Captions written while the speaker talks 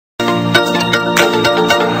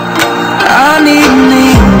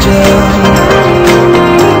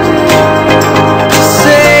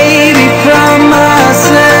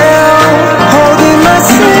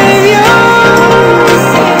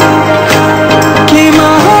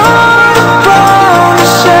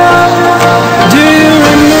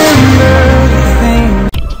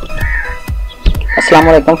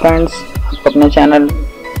अस्सलाम वालेकुम फ्रेंड्स, अपने चैनल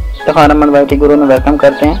वाइटी गुरु में वेलकम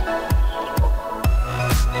करते हैं।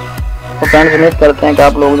 तो फ्रेंड्स, उम्मीद करते हैं कि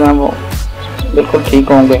आप लोग जो हैं वो बिल्कुल ठीक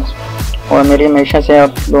होंगे और मेरी हमेशा से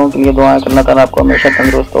आप लोगों के लिए दुआ है कि अल्लाह ताला आपको हमेशा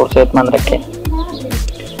तंदुरुस्त और सेहतमंद रखे।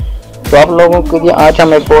 तो आप लोगों के लिए आज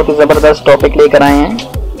हम एक बहुत ही ज़बरदस्त टॉपिक लेकर आए हैं,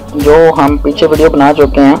 जो हम पीछे वीडियो बना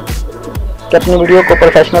चुके हैं कि अपनी वीडियो को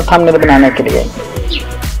प्रोफेशनल थंबनेल बनाने के लिए।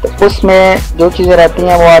 तो उसमें जो चीज़ें रहती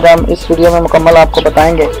हैं वो आज हम इस वीडियो में मुकम्मल आपको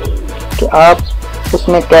बताएंगे कि आप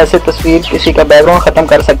उसमें कैसे तस्वीर किसी का बैकग्राउंड ख़त्म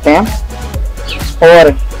कर सकते हैं और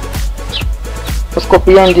उसको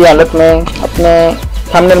PNG हालत में अपने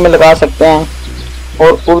थंबनेल में लगा सकते हैं,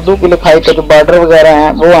 और उर्दू की लिखाई का जो बॉर्डर वगैरह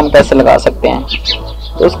हैं वो हम कैसे लगा सकते हैं।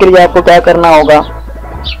 तो उसके लिए आपको क्या करना होगा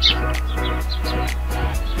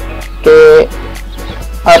कि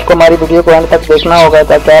आपको हमारी वीडियो को एंड तक देखना होगा,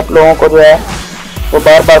 ताकि आप लोगों को जो है वो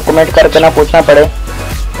बार बार कमेंट करके ना पूछना पड़े,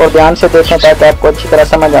 और ध्यान से देखें ताकि आपको अच्छी तरह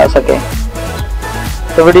समझ आ सके।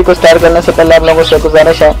 तो वीडियो को स्टार्ट करने से पहले आप लोगों से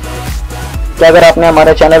गुजारिश है कि अगर आपने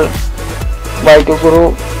हमारे चैनल वाइटी गुरु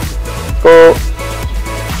को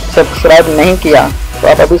सब्सक्राइब नहीं किया तो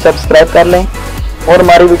आप अभी सब्सक्राइब कर लें, और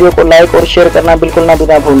हमारी वीडियो को लाइक और शेयर करना बिल्कुल ना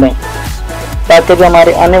भूलें, ताकि जो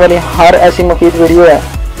हमारी आने वाली हर ऐसी मुफीद वीडियो है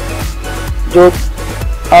जो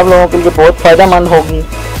आप लोगों के लिए बहुत फ़ायदेमंद होगी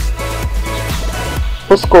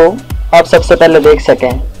उसको आप सबसे पहले देख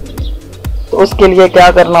सकें। तो उसके लिए क्या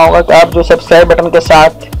करना होगा कि आप जो सब्सक्राइब बटन के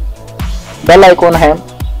साथ बेल आइकॉन है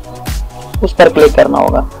उस पर क्लिक करना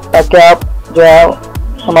होगा, ताकि आप जो है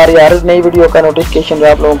हमारी हर नई वीडियो का नोटिफिकेशन जो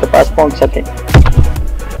आप लोगों के पास पहुंच सके।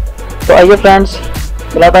 तो आइए फ्रेंड्स,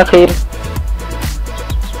 बिला खैर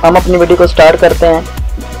हम अपनी वीडियो को स्टार्ट करते हैं।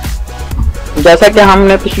 जैसा कि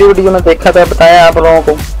हमने पिछली वीडियो में देखा था, बताया आप लोगों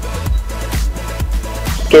को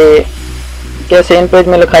कि कैसे इन पेज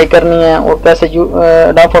में लिखाई करनी है और कैसे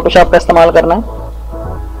एडोब फोटोशॉप का इस्तेमाल करना है।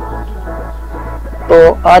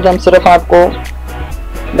 तो आज हम सिर्फ आपको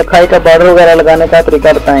लिखाई का बॉर्डर वगैरह लगाने का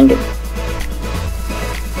तरीका बताएंगे।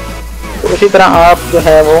 तो इसी तरह आप जो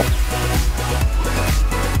है वो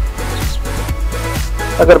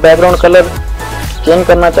अगर बैकग्राउंड कलर चेंज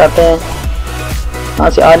करना चाहते हैं, यहाँ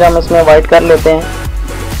से आज हम इसमें वाइट कर लेते हैं।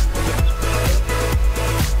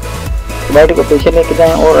 वाइट को पीछे लेके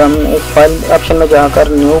जाएं और हम इस फाइल ऑप्शन में जाकर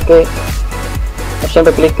न्यू के ऑप्शन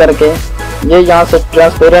पर क्लिक करके ये यहाँ से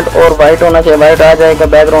ट्रांसपेरेंट और वाइट होना चाहिए, वाइट आ जाएगा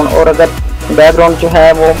बैकग्राउंड। और अगर बैकग्राउंड जो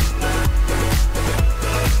है वो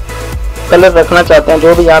कलर रखना चाहते हैं,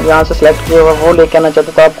 जो भी आप यहाँ से सिलेक्ट किए हुआ वो लेके आना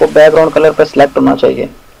चाहते हैं, तो आपको बैकग्राउंड कलर पर सिलेक्ट होना चाहिए।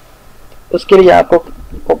 उसके लिए आपको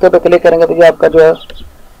ओके पे क्लिक करेंगे तो ये आपका जो है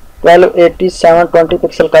 1280x720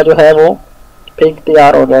 पिक्सल का जो है वो पिक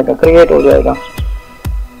तैयार हो जाएगा, क्रिएट हो जाएगा।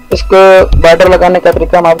 इसको बॉर्डर लगाने का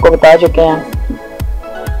तरीका हम आपको बता चुके हैं,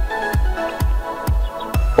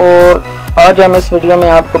 और आज हम इस वीडियो में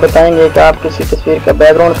आपको बताएंगे कि आप किसी तस्वीर का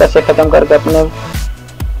बैकग्राउंड कैसे ख़त्म करके अपने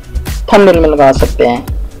थंबनेल में लगा सकते हैं।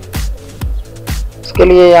 इसके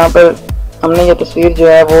लिए यहाँ पर हमने ये तस्वीर जो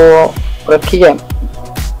है वो रखी है।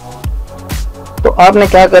 तो आपने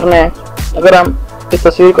क्या करना है, अगर हम इस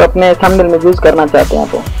तस्वीर को अपने थंबनेल में यूज़ करना चाहते हैं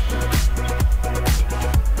तो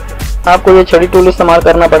आपको ये छड़ी टूल इस्तेमाल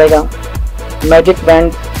करना पड़ेगा, मैजिक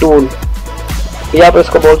बैंड टूल ये आप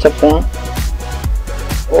इसको बोल सकते हैं,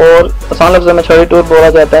 और आसान लफ्ज़ों में छड़ी टूल बोला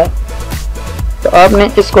जाता है। तो आपने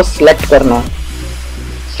इसको सिलेक्ट करना है।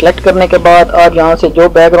 सिलेक्ट करने के बाद आप यहाँ से जो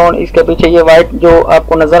बैकग्राउंड इसके पीछे ये वाइट जो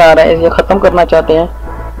आपको नज़र आ रहा है, ये ख़त्म करना चाहते हैं,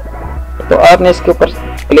 तो आपने इसके ऊपर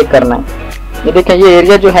क्लिक करना है। ये देखें, ये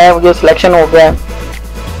एरिया जो है वो सिलेक्शन हो गया है,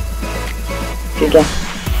 ठीक है।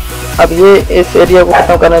 अब ये इस एरिया को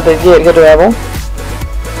ख़त्म करने से ये एरिया जो है वो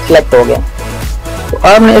सिलेक्ट हो गया। तो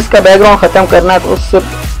आपने इसका बैकग्राउंड ख़त्म करना है, तो उससे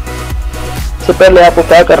पहले आपको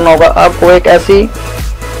क्या करना होगा, आपको एक ऐसी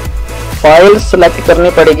फाइल सेलेक्ट करनी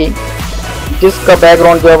पड़ेगी जिसका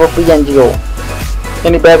बैकग्राउंड जो है वो PNG हो,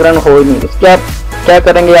 यानी बैकग्राउंड हो ही नहीं। इसके आप क्या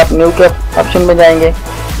करेंगे, आप न्यू के ऑप्शन में जाएंगे,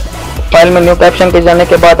 फाइल में न्यू के ऑप्शन पे जाने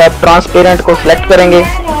के बाद आप ट्रांसपेरेंट को सिलेक्ट करेंगे।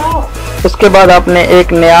 उसके बाद आपने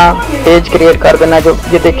एक नया पेज क्रिएट कर देना। जो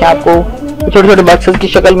ये देखें, आपको छोटे छोटे बॉक्सेस की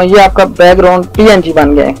शक्ल में ये आपका बैकग्राउंड PNG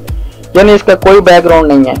बन गया है, यानी इसका कोई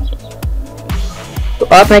बैकग्राउंड नहीं है। तो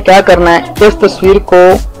आपने क्या करना है, इस तस्वीर को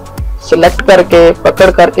सिलेक्ट करके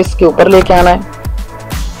पकड़कर इसके ऊपर लेके आना है,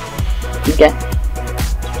 ठीक है।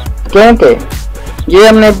 क्योंकि ये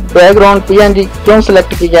हमने बैकग्राउंड PNG क्यों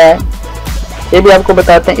सिलेक्ट किया है ये भी आपको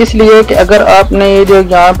बताते हैं। इसलिए कि अगर आपने ये जो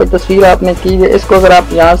यहाँ पे तस्वीर आपने की है, इसको अगर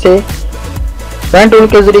आप यहाँ से पेन टूल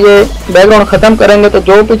के जरिए बैकग्राउंड ख़त्म करेंगे, तो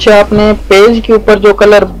जो पीछे आपने पेज के ऊपर जो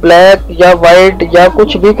कलर ब्लैक या वाइट या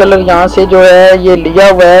कुछ भी कलर यहाँ से जो है ये लिया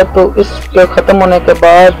हुआ है, तो इसके ख़त्म होने के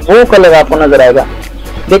बाद वो कलर आपको नज़र आएगा।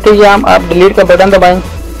 देखिए ये आप डिलीट का बटन दबाएं,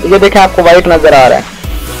 ये देखें आपको वाइट नज़र आ रहा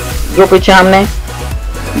है। जो पीछे हमने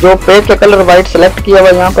जो पेज का कलर वाइट सेलेक्ट किया हुआ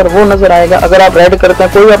यहाँ पर वो नज़र आएगा। अगर आप रेड करते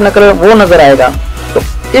हैं कोई भी अपना कलर वो नज़र आएगा। तो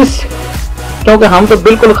क्योंकि हम तो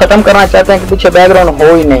बिल्कुल ख़त्म करना चाहते हैं कि पीछे बैकग्राउंड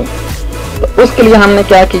हो ही नहीं, तो उसके लिए हमने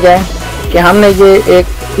क्या किया है कि हमने ये एक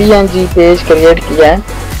PNG पेज क्रिएट किया है,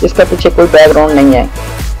 इसका पीछे कोई बैकग्राउंड नहीं है।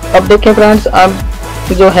 अब देखें फ्रेंड्स, अब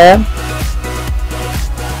जो है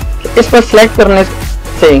इस पर सिलेक्ट करने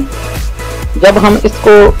से जब हम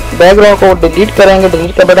इसको बैकग्राउंड को डिलीट करेंगे,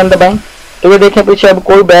 डिलीट का बटन दबाएं, तो ये देखें पीछे अब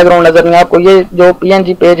कोई बैकग्राउंड नजर नहीं, आपको ये जो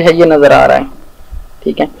PNG पेज है ये नजर आ रहा है।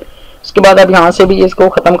 ठीक है, उसके बाद अब यहाँ से भी इसको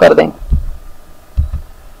खत्म कर दें।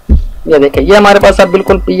 ये देखें ये हमारे पास अब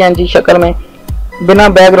बिल्कुल PNG शक्ल में बिना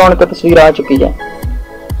बैकग्राउंड की तस्वीर आ चुकी है।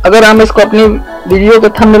 अगर हम इसको अपनी वीडियो के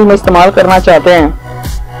थंबनेल में इस्तेमाल करना चाहते हैं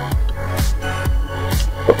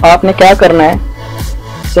तो आपने क्या करना है,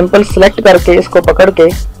 सिंपल सिलेक्ट करके इसको पकड़ के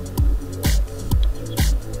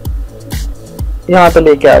यहाँ पे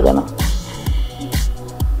लेके आ जाना।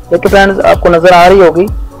 देखिए फ्रेंड्स आपको नजर आ रही होगी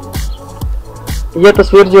ये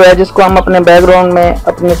तस्वीर जो है जिसको हम अपने बैकग्राउंड में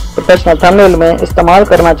अपने प्रोफेशनल थंबनेल में इस्तेमाल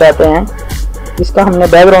करना चाहते हैं, इसका हमने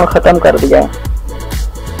बैकग्राउंड ख़त्म कर दिया है,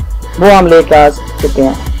 वो हम लेके आ चुके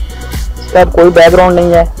हैं। इसका कोई बैकग्राउंड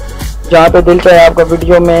नहीं है। जहाँ पे दिल चाहे आपका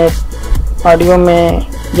वीडियो में, ऑडियो में,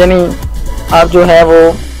 यानी आप जो है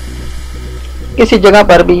वो किसी जगह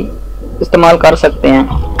पर भी इस्तेमाल कर सकते हैं,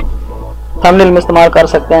 थंबनेल में इस्तेमाल कर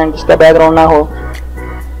सकते हैं जिसका बैकग्राउंड ना हो।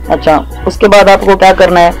 अच्छा, उसके बाद आपको क्या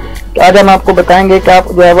करना है कि आज हम आपको बताएंगे कि आप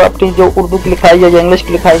जो है वो अपनी जो उर्दू की लिखाई है या इंग्लिश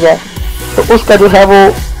की लिखाई है तो उसका जो है वो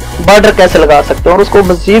बॉर्डर कैसे लगा सकते हैं और उसको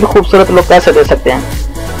मज़ीद खूबसूरत लुक कैसे दे सकते हैं।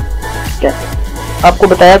 ठीक है, आपको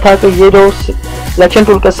बताया था कि ये जो सिलेक्शन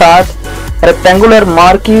टूल के साथ रेक्टेंगुलर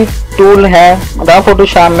मार्की टूल है अडोब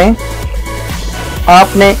फोटोशॉप में,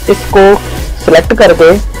 आपने इसको सिलेक्ट करके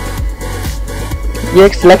ये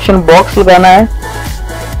एक सिलेक्शन बॉक्स लगाना है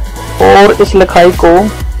और इस लिखाई को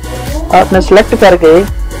आपने सिलेक्ट करके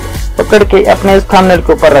पकड़ के अपने इस थंबनेल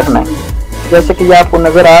के ऊपर रखना है, जैसे कि ये आपको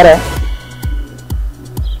नजर आ रहा है।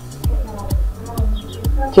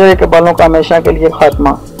 चेहरे के बालों का हमेशा के लिए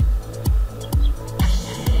खात्मा।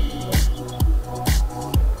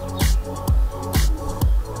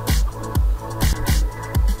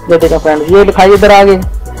 ये देखा फ्रेंड्स, ये लिखाई इधर आ गई।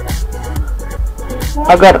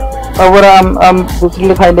 अगर हम दूसरी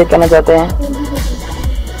लिखाई लेके आना चाहते हैं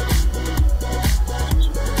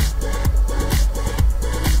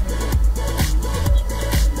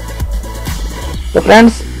तो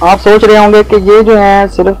फ्रेंड्स आप सोच रहे होंगे कि ये जो है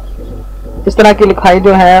सिर्फ इस तरह की लिखाई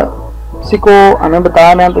जो है उसी को हमें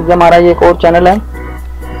बता रहे हैं। तो हमारा ये एक और चैनल है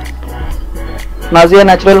Nazia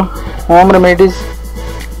natural home remedies,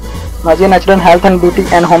 Nazia natural health and beauty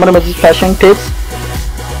and home remedies fashion tips.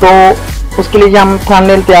 तो उसके लिए हम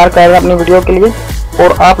थंबनेल तैयार कर रहे हैं अपनी वीडियो के लिए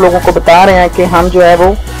और आप लोगों को बता रहे हैं कि हम जो है वो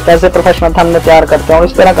कैसे प्रोफेशनल थंबनेल तैयार करते हैं और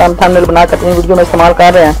इस तरह का हम थंबनेल बनाकर अपनी वीडियो में इस्तेमाल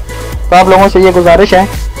कर रहे हैं। तो आप लोगों से ये गुजारिश है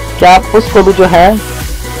कि आप उसको भी जो है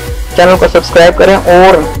चैनल को सब्सक्राइब करें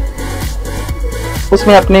और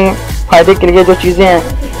उसमें अपने फ़ायदे के लिए जो चीज़ें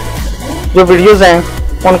हैं, जो वीडियोज़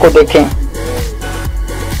हैं उनको देखें।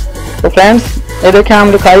 तो फ्रेंड्स ये देखें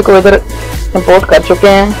हम लिखाई को इधर इंपोर्ट कर चुके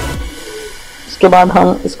हैं। इसके बाद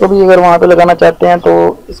हम इसको भी अगर वहाँ पे लगाना चाहते हैं तो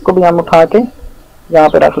इसको भी हम उठा के यहाँ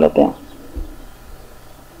पे रख लेते हैं।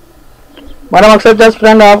 हमारा मकसद जस्ट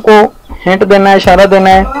फ्रेंड आपको हिंट देना है, इशारा देना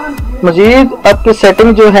है। मजीद आपकी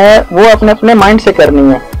सेटिंग जो है वो अपने अपने माइंड से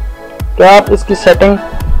करनी है कि आप इसकी सेटिंग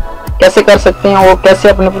कैसे कर सकते हैं और कैसे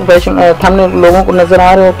अपने प्रोफेशनल थंबनेल लोगों को नज़र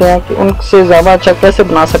आ रहे होते हैं कि उनसे ज़्यादा अच्छा कैसे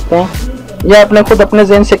बना सकते हैं। यह अपने खुद अपने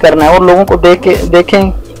ज़हन से करना है और लोगों को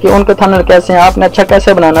देखें कि उनके थंबनेल कैसे हैं, आपने अच्छा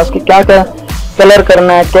कैसे बनाना है, उसकी क्या क्या कलर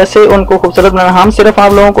करना है, कैसे उनको खूबसूरत बनाना। हम सिर्फ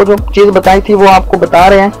आप लोगों को जो चीज़ बताई थी वो आपको बता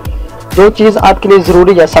रहे हैं। जो चीज़ आपके लिए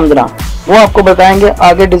ज़रूरी है समझना वो आपको बताएंगे।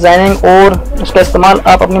 आगे डिज़ाइनिंग और उसका इस्तेमाल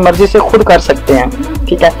आप अपनी मर्ज़ी से खुद कर सकते हैं।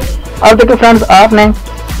 ठीक है, अब देखिए फ्रेंड्स आपने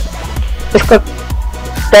इसका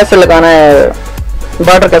कैसे लगाना है,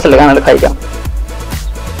 बॉर्डर कैसे लगाना है लिखाई का।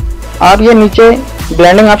 आप ये नीचे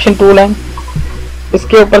ब्लेंडिंग ऑप्शन टूल है,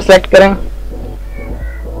 इसके ऊपर सेलेक्ट करें।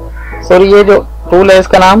 सॉरी, ये जो टूल है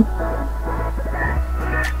इसका नाम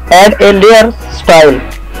ऐड ए लेयर स्टाइल,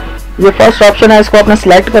 ये फर्स्ट ऑप्शन है, इसको आपने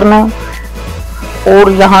सेलेक्ट करना है और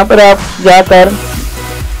यहाँ पर आप जाकर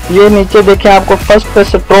ये नीचे देखें आपको फर्स्ट पे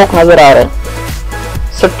स्ट्रोक नजर आ रहा है,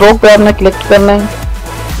 स्ट्रोक पे आपने क्लिक करना है।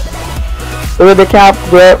 तो ये देखें आप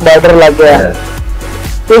जो है बॉर्डर लग गया है।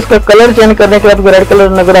 तो इसका कलर चेंज करने के बाद रेड कलर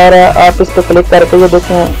नजर आ रहा है, आप इस पर क्लिक करके ये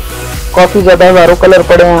देखें काफ़ी ज़्यादा हज़ारों कलर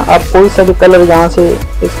पड़े हैं। आप कोई सा भी कलर यहाँ से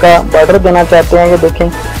इसका बॉर्डर देना चाहते हैं, ये देखें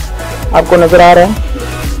आपको नज़र आ रहा है।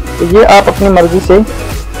 तो ये आप अपनी मर्ज़ी से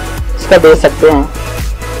इसका दे सकते हैं।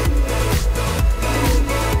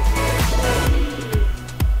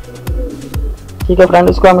 ठीक है फ्रेंड,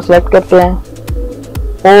 इसको हम सिलेक्ट करते हैं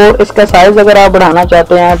और इसका साइज अगर आप बढ़ाना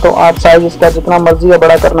चाहते हैं तो आप साइज इसका जितना मर्जी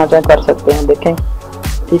बड़ा करना चाहें कर सकते हैं। देखें,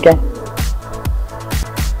 ठीक है।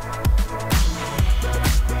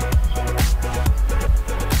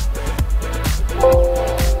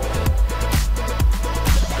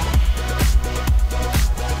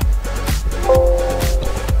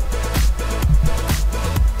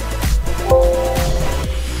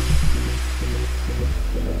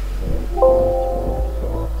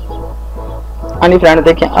 हाँ जी फ्रेंड,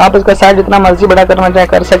 देखें आप इसका साइज जितना मर्जी बड़ा करना चाहे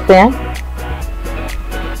कर सकते हैं।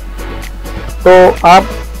 तो आप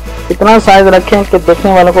इतना साइज रखें कि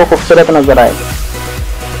देखने वालों को खूबसूरत नजर आए।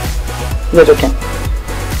 ये देखें,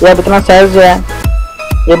 ये अब इतना साइज जो है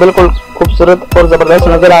ये बिल्कुल खूबसूरत और ज़बरदस्त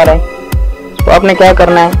नज़र आ रहे हैं। तो आपने क्या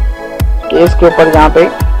करना है कि इसके ऊपर यहाँ पे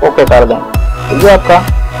ओके कर दें, तो ये आपका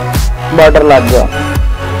बॉर्डर लग गया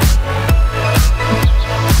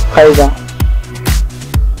खाएगा।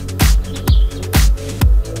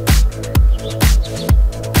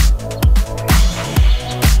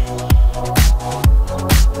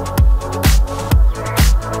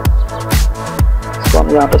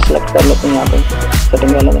 यहाँ पे सिलेक्ट कर लेते हैं, यहाँ पे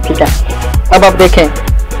सेटिंग वाले में। ठीक है, अब आप देखें,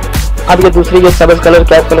 अब ये दूसरी ये सब्ज कलर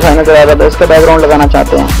कैप कलर फाइनल नजर आ रहा था, इसका बैकग्राउंड लगाना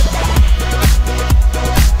चाहते हैं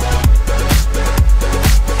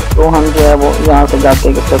तो हम जो है वो यहाँ से जाके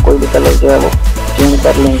इसका कोई भी कलर जो है वो चेंज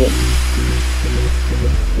कर लेंगे।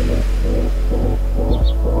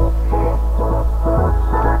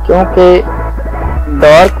 क्योंकि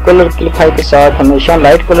डार्क कलर की लिखाई के साथ हमेशा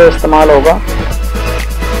लाइट कलर इस्तेमाल होगा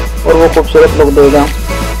और वो खूबसूरत लुक देगा।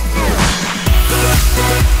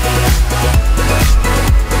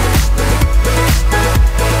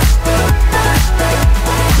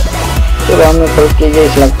 चलो हमने खोल के ये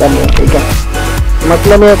सिलेक्ट कर लिया। ठीक है,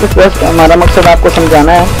 मतलब ये कुछ बस हमारा मकसद आपको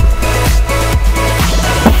समझाना है।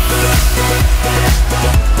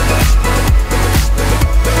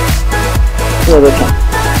 ये देखें,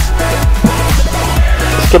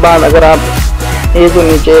 इसके बाद अगर आप ये जो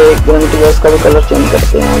नीचे गारंटी है इसका भी कलर चेंज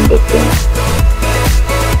करते हैं, हम देखते हैं।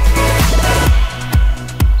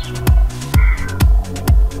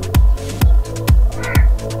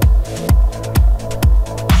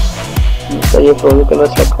 इसका ये फ्रोजी कलर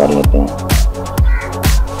सेलेक्ट कर लेते हैं।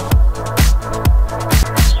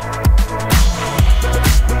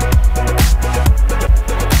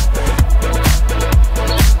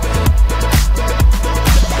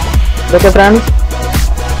 देखिए फ्रेंड्स,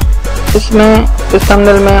 इसमें इस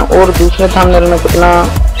थंबनेल में और दूसरे थंबनेल में कितना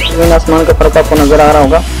ज़मीन आसमान का फर्क आपको नजर आ रहा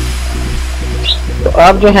होगा। तो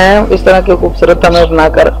आप जो हैं इस तरह के खूबसूरत थंबनेल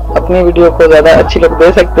बनाकर अपनी वीडियो को ज़्यादा अच्छी लुक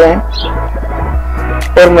दे सकते हैं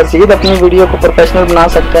और मज़ीद अपनी वीडियो को प्रोफेशनल बना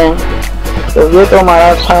सकते हैं। तो ये तो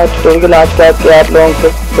हमारा था ट्यूटोरियल आज का कि आप लोगों को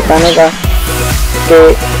बताने का कि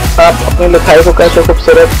आप अपनी लिखाई को कैसे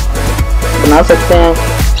खूबसूरत बना सकते हैं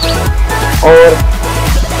और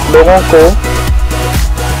लोगों को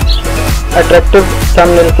अट्रैक्टिव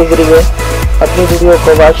थंबनेल के जरिए अपनी वीडियो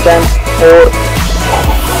को वॉच टाइम और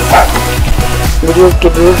वीडियोस के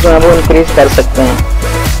व्यूज जो है वो इंक्रीज कर सकते हैं।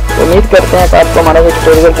 तो उम्मीद करते हैं कि आपको हमारा ये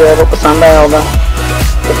ट्यूटोरियल जो है वो पसंद आया होगा।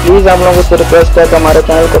 तो प्लीज़ आप लोगों से रिक्वेस्ट है कि हमारे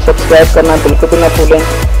चैनल को सब्सक्राइब करना बिल्कुल भी ना भूलें।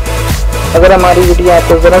 अगर हमारी वीडियो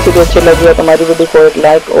आपको ज़रा सी भी अच्छी लगी है तो हमारी वीडियो को एक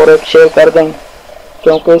लाइक और एक शेयर कर दें,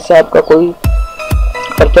 क्योंकि इससे आपका कोई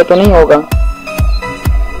खर्चा तो नहीं होगा,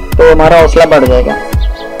 तो हमारा हौसला बढ़ जाएगा।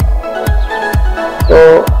 तो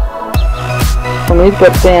उम्मीद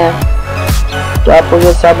करते हैं कि आपको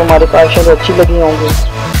ये सब हमारी कोशिशें अच्छी लगी होंगी।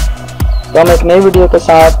 तो हम एक नई वीडियो के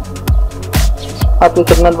साथ आपकी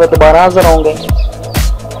खिदमत में दोबारा हाजिर होंगे।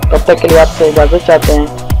 तब तक के लिए आपसे इजाज़त चाहते हैं।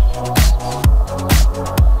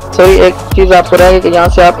 सॉरी, एक चीज़ आपको रहेगी कि यहाँ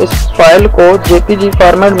से आप इस फाइल को जेपीजी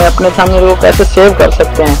फॉर्मेट में अपने थंबनेल को कैसे सेव कर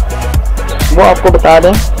सकते हैं वो आपको बता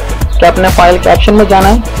दें कि आपने फाइल कैप्शन में जाना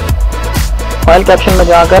है। फाइल कैप्शन में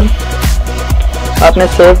जाकर आपने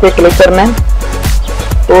सेव पे क्लिक करना है।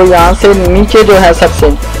 तो यहाँ से नीचे जो है सबसे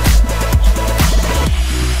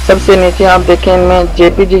नीचे आप देखें, इनमें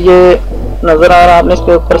जेपीजी ये नज़र आ रहा है, आपने इस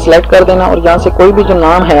पे ऊपर सेलेक्ट कर देना और यहाँ से कोई भी जो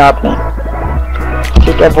नाम है आपने,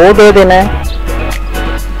 ठीक है, वो दे देना है।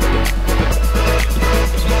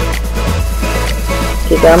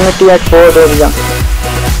 ठीक है, हमने TH4 दे दिया।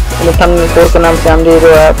 थंबनेल 4 के नाम से हम जो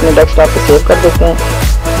है अपने डेस्कटॉप पे सेव कर देते हैं।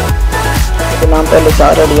 तो नाम पहले से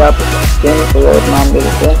ऑलरेडी आप कोई और नाम दे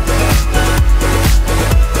देते हैं।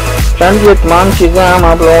 फ्रेंड्स, ये तमाम चीज़ें हम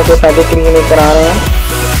आप लोगों के फायदे के लिए लेकर आ रहे हैं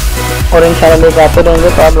और इंशाल्लाह लेकर आते रहेंगे।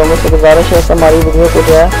 तो आप लोगों से गुजारिश है कि हमारी वीडियो को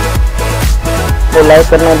जो है वो लाइक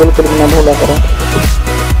करना बिल्कुल भी ना भूला करें।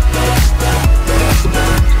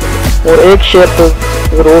 और एक शेयर तो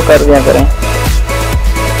जरूर कर दिया करें।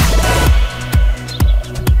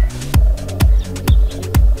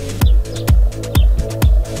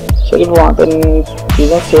 चलिए वहाँ पर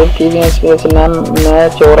चीज़ें सेव की हुई हैं, इसकी वजह से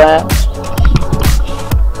मैच हो रहा है।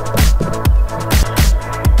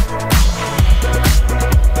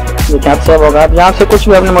 ये क्या सेव होगा। अब यहाँ से कुछ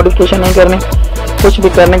भी अपनी मॉडिफिकेशन नहीं करनी, कुछ भी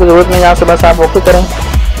करने की जरूरत नहीं। यहाँ से बस आप ओके करें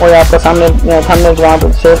और आपका सामने थंबनेल जहाँ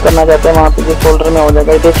पर सेव करना चाहते हैं वहाँ पे जिस फोल्डर में हो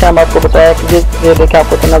जाएगा। ये देखिए हम आपको बताया कि ये देखिए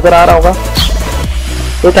आपको तो नज़र आ रहा होगा।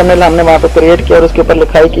 ये थंबनेल हमने वहाँ पे क्रिएट किया और उसके ऊपर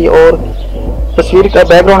लिखाई की और तस्वीर का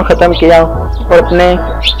बैकग्राउंड ख़त्म किया और अपने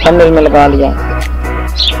थंबनेल में लगा लिया।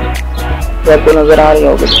 आपको नज़र आ रही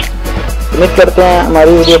होगी। उम्मीद करते हैं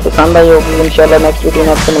हमारी वीडियो पसंद आई होगी। इंशाल्लाह नेक्स्ट वीडियो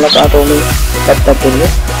में आपसे मुलाकात होगी। तब तक के लिए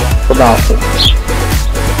खुदा हाफिज़।